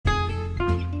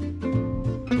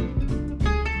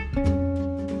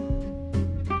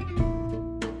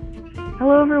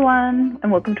Hello, everyone, and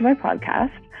welcome to my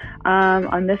podcast.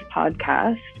 On this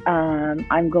podcast,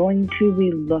 I'm going to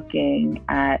be looking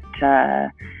at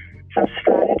some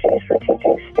strategies for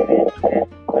teaching students with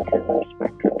autism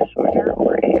spectrum disorder,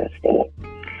 or ASD.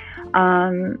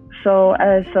 So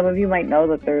as some of you might know,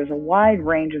 that there's a wide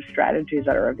range of strategies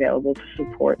that are available to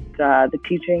support the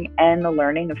teaching and the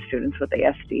learning of students with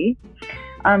ASD.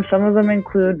 Some of them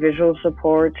include visual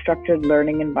support, structured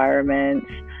learning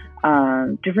environments,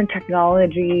 different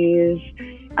technologies,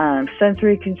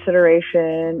 sensory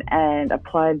consideration, and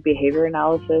applied behavior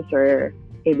analysis, or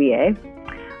ABA.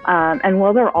 And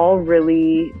while they're all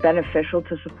really beneficial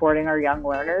to supporting our young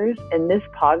learners, in this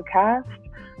podcast,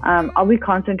 I'll be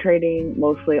concentrating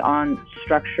mostly on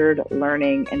structured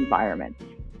learning environments.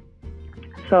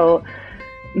 So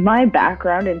my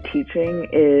background in teaching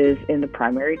is in the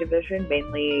primary division,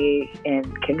 mainly in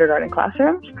kindergarten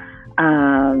classrooms,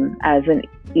 as an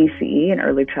ECE, an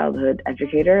early childhood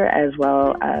educator, as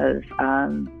well as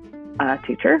a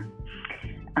teacher.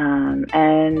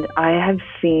 And I have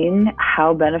seen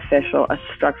how beneficial a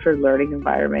structured learning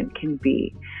environment can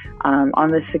be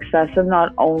on the success of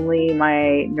not only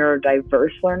my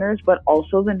neurodiverse learners, but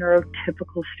also the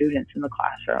neurotypical students in the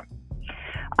classroom.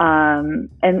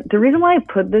 And the reason why I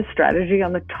put this strategy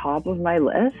on the top of my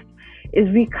list is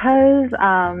because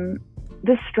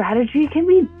this strategy can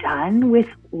be done with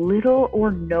little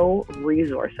or no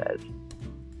resources.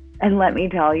 And let me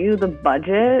tell you, the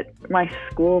budget, my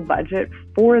school budget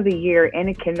for the year in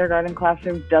a kindergarten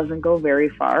classroom doesn't go very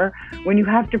far when you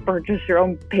have to purchase your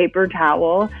own paper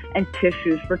towel and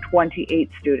tissues for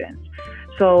 28 students.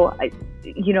 So,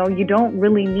 you don't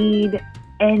really need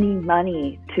any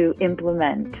money to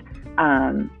implement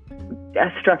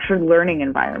a structured learning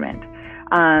environment.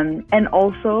 And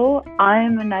also,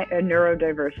 I'm a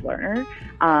neurodiverse learner,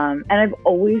 and I've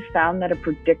always found that a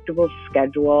predictable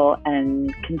schedule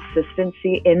and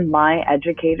consistency in my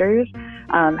educators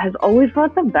has always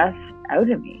brought the best out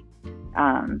of me.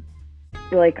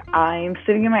 Like, I'm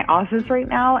sitting in my office right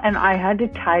now, and I had to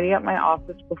tidy up my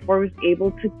office before I was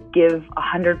able to give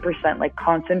 100%, like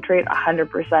concentrate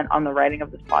 100% on the writing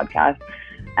of this podcast.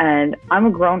 And I'm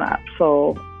a grown-up,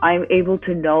 so I'm able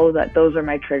to know that those are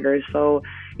my triggers. So,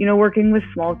 working with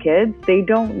small kids, they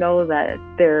don't know that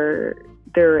their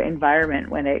environment,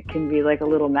 when it can be like a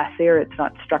little messy or it's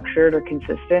not structured or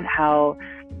consistent, how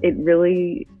it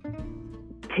really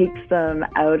takes them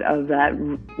out of that,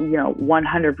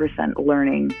 100%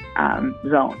 learning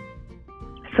zone.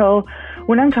 So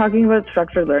when I'm talking about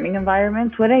structured learning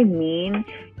environments, what I mean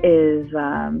is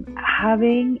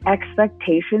having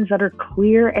expectations that are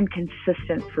clear and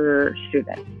consistent for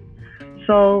students.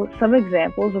 So some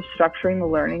examples of structuring the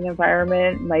learning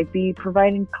environment might be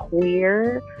providing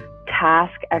clear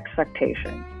task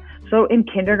expectations. So in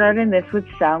kindergarten, this would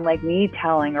sound like me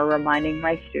telling or reminding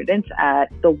my students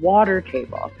at the water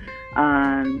table,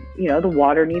 the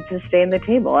water needs to stay in the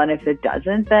table. And if it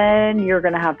doesn't, then you're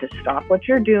going to have to stop what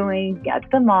you're doing, get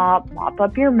the mop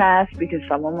up your mess, because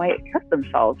someone might hurt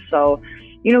themselves. So,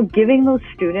 giving those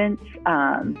students,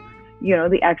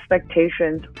 the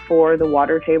expectations for the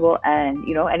water table and,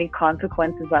 any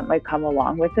consequences that might come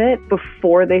along with it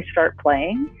before they start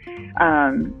playing,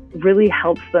 really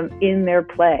helps them in their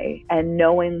play and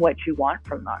knowing what you want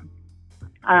from them.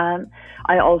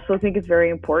 I also think it's very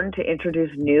important to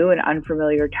introduce new and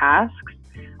unfamiliar tasks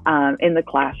in the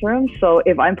classroom. So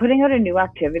if I'm putting out a new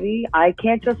activity, I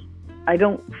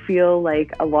don't feel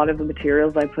like a lot of the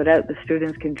materials I put out, the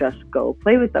students can just go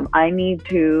play with them. I need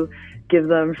to give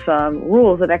them some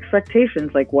rules and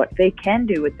expectations, like what they can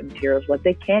do with the materials, what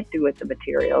they can't do with the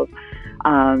materials.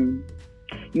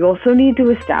 You also need to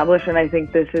establish, and I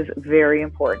think this is very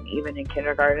important even in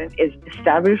kindergarten, is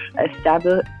establishing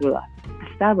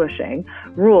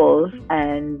rules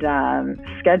and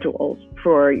schedules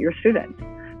for your students.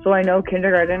 So I know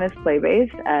kindergarten is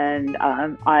play-based, and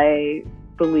I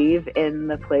believe in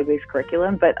the play-based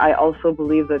curriculum, but I also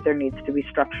believe that there needs to be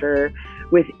structure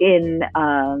within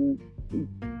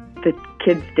the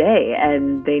kids' day,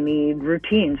 and they need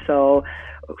routine. So,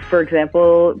 for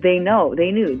example, they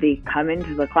come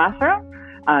into the classroom,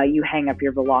 you hang up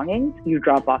your belongings, you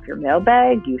drop off your mail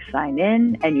bag, you sign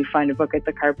in, and you find a book at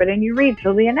the carpet and you read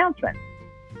till the announcement.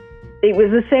 It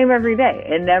was the same every day.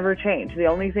 It never changed. The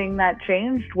only thing that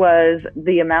changed was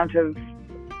the amount of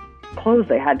clothes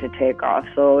they had to take off.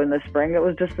 So in the spring, it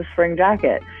was just the spring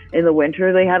jacket. In the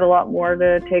winter, they had a lot more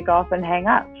to take off and hang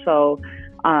up. So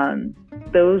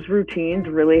those routines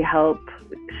really help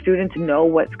students know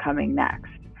what's coming next.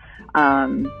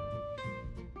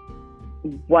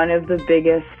 One of the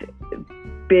biggest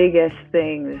biggest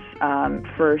things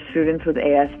for students with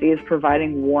ASD is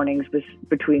providing warnings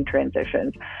between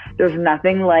transitions. There's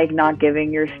nothing like not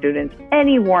giving your students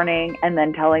any warning and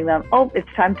then telling them, oh,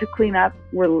 it's time to clean up,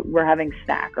 we're having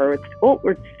snack, or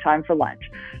it's time for lunch.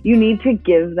 You need to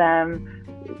give them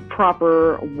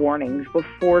proper warnings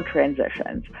before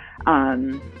transitions.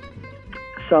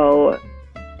 So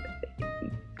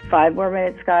 5 more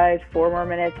minutes, guys, 4 more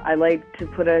minutes. I like to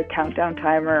put a countdown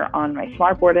timer on my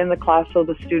smartboard in the class so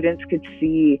the students could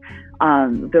see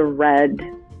the red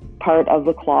part of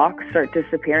the clock start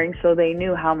disappearing, so they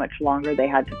knew how much longer they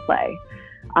had to play.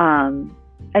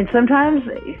 And sometimes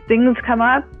things come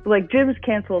up, like gym's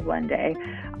canceled one day,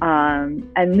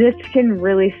 and this can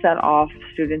really set off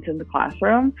students in the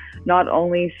classroom, not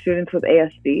only students with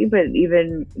ASD, but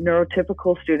even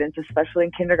neurotypical students, especially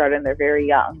in kindergarten. They're very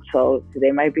young, so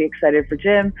they might be excited for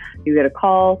gym. You get a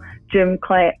call, gym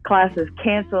class is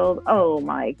canceled. Oh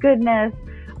my goodness.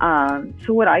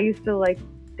 So what I used to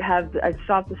I'd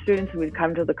stop the students and we'd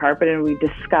come to the carpet and we'd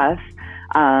discuss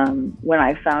when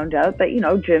I found out that,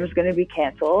 gym's going to be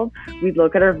canceled. We'd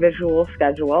look at our visual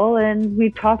schedule and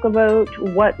we'd talk about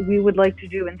what we would like to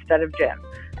do instead of gym.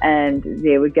 And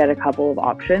they would get a couple of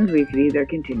options. We could either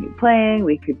continue playing,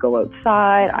 we could go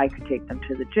outside, I could take them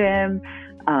to the gym.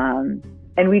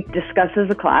 And we discuss as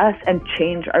a class and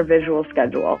change our visual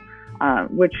schedule,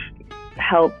 which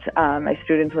helped my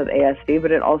students with ASD,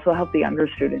 but it also helped the younger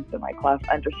students in my class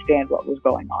understand what was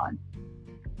going on.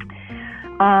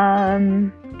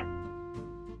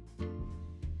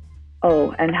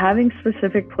 And having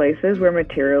specific places where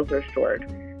materials are stored.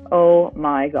 Oh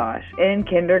my gosh. In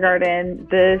kindergarten,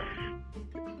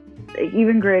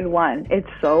 even grade 1, it's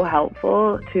so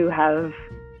helpful to have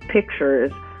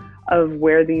pictures of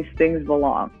where these things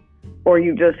belong. Or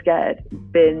you just get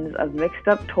bins of mixed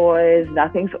up toys,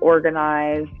 nothing's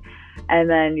organized, and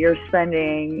then you're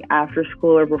spending after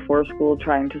school or before school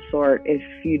trying to sort if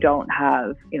you don't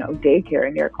have, daycare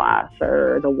in your class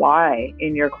or the Y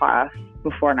in your class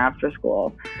before and after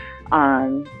school.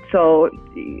 So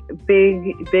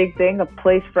big thing, a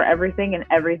place for everything and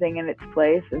everything in its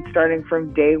place, and starting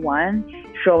from day 1,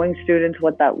 showing students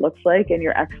what that looks like and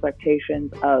your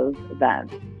expectations of them.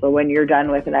 So when you're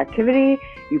done with an activity,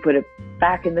 you put it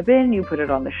back in the bin, you put it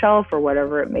on the shelf or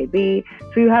whatever it may be.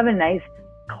 So you have a nice,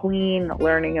 clean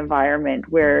learning environment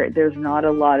where there's not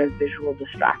a lot of visual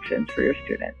distractions for your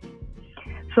students.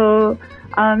 So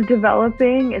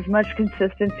developing as much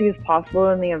consistency as possible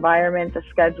in the environment, the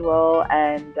schedule,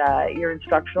 and your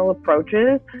instructional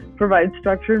approaches provide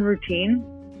structure and routine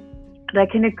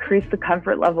that can increase the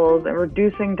comfort levels and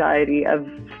reduce anxiety of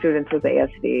students with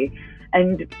ASD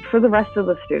and for the rest of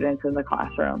the students in the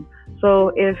classroom.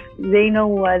 So if they know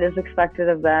what is expected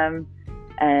of them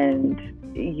and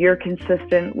you're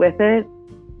consistent with it,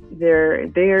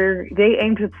 they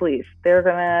aim to please. They're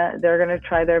gonna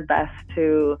try their best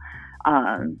to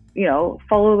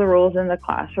follow the rules in the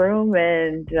classroom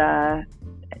and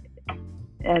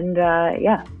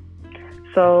yeah.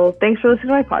 So thanks for listening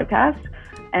to my podcast,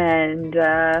 and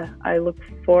I look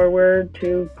forward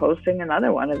to posting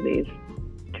another one of these.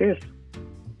 Cheers.